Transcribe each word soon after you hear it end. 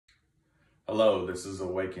Hello, this is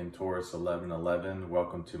Awakened Taurus 1111.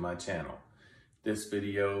 Welcome to my channel. This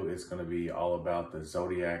video is going to be all about the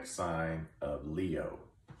zodiac sign of Leo.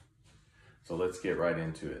 So let's get right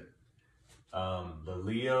into it. The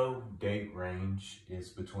Leo date range is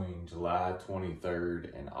between July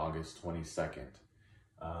 23rd and August 22nd.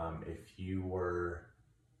 If you were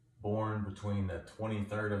born between the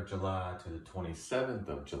 23rd of July to the 27th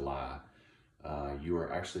of July, you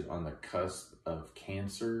are actually on the cusp of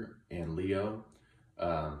Cancer and Leo.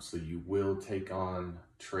 So you will take on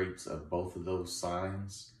traits of both of those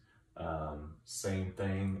signs. Same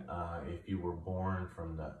thing if you were born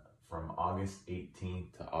from August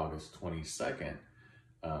 18th to August 22nd,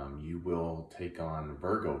 you will take on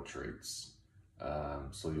Virgo traits.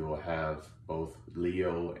 So you will have both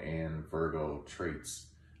Leo and Virgo traits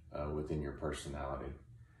within your personality.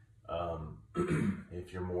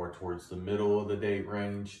 If you're more towards the middle of the date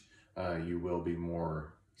range, you will be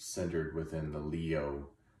more centered within the Leo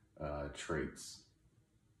traits.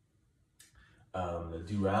 The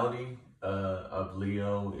duality of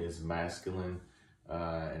Leo is masculine,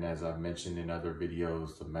 and as I've mentioned in other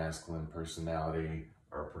videos, the masculine personality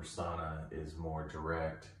or persona is more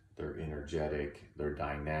direct, they're energetic, they're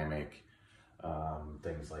dynamic,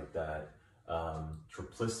 things like that.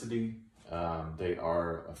 Triplicity, they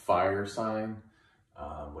are a fire sign.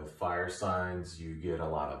 With fire signs, you get a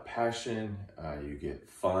lot of passion, you get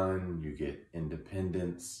fun, you get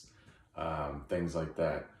independence, things like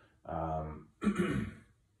that.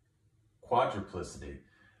 Quadruplicity.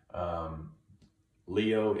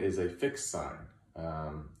 Leo is a fixed sign.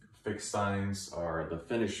 Fixed signs are the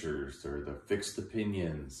finishers, they're the fixed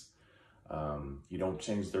opinions. You don't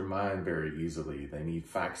change their mind very easily. They need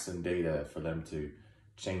facts and data for them to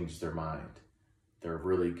change their mind. They're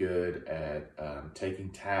really good at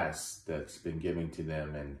taking tasks that's been given to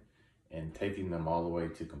them and taking them all the way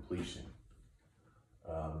to completion.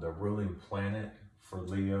 The ruling planet for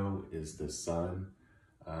Leo is the sun.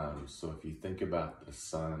 So if you think about the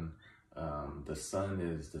sun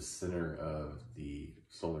is the center of the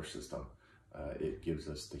solar system. It gives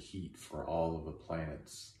us the heat for all of the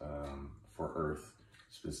planets, for Earth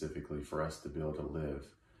specifically, for us to be able to live.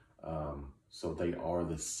 So they are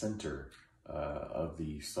the center of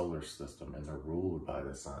the solar system, and they're ruled by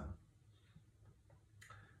the sun.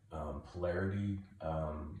 Polarity,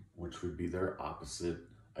 which would be their opposite.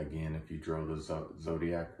 Again, if you draw the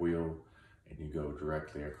zodiac wheel and you go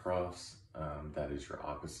directly across, that is your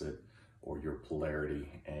opposite or your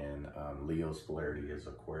polarity. And Leo's polarity is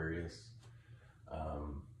Aquarius,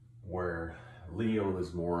 where Leo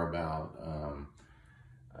is more about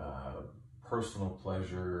personal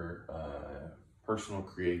pleasure, personal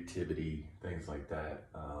creativity, things like that.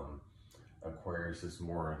 Aquarius is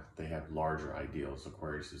more, they have larger ideals.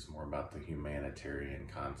 Aquarius is more about the humanitarian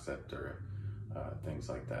concept or things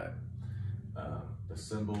like that. The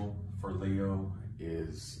symbol for Leo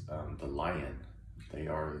is the lion. They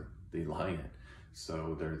are the lion.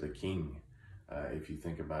 So they're the king, if you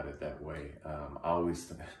think about it that way. I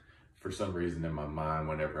always, for some reason in my mind,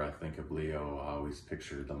 whenever I think of Leo, I always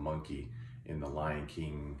picture the monkey in the Lion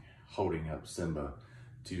King holding up Simba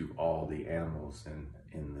to all the animals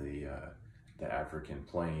in the African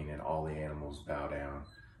plain, and all the animals bow down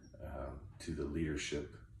to the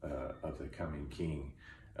leadership of the coming king.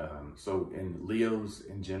 So Leos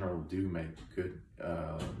in general do make good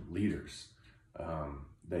leaders.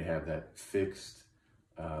 They have that fixed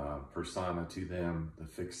persona to them, the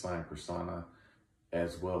fixed sign persona,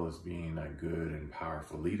 as well as being a good and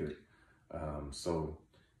powerful leader. So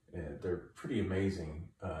they're pretty amazing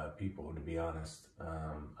people, to be honest.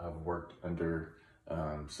 I've worked under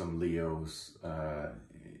some Leos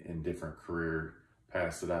in different career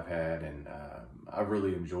paths that I've had, and I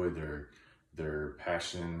really enjoyed their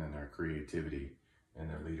passion and their creativity and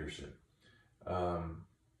their leadership.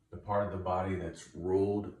 The part of the body that's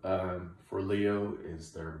ruled for Leo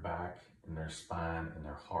is their back and their spine and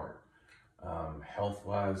their heart.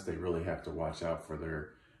 Health-wise, they really have to watch out for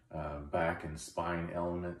their back and spine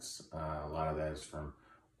elements. A lot of that is from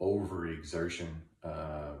overexertion,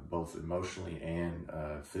 both emotionally and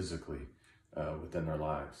physically within their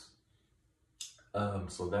lives.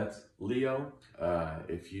 So that's Leo.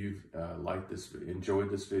 If you've enjoyed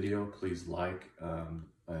this video, please like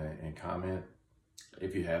and comment.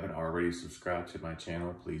 If you haven't already subscribed to my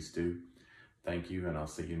channel, please do. Thank you, and I'll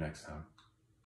see you next time.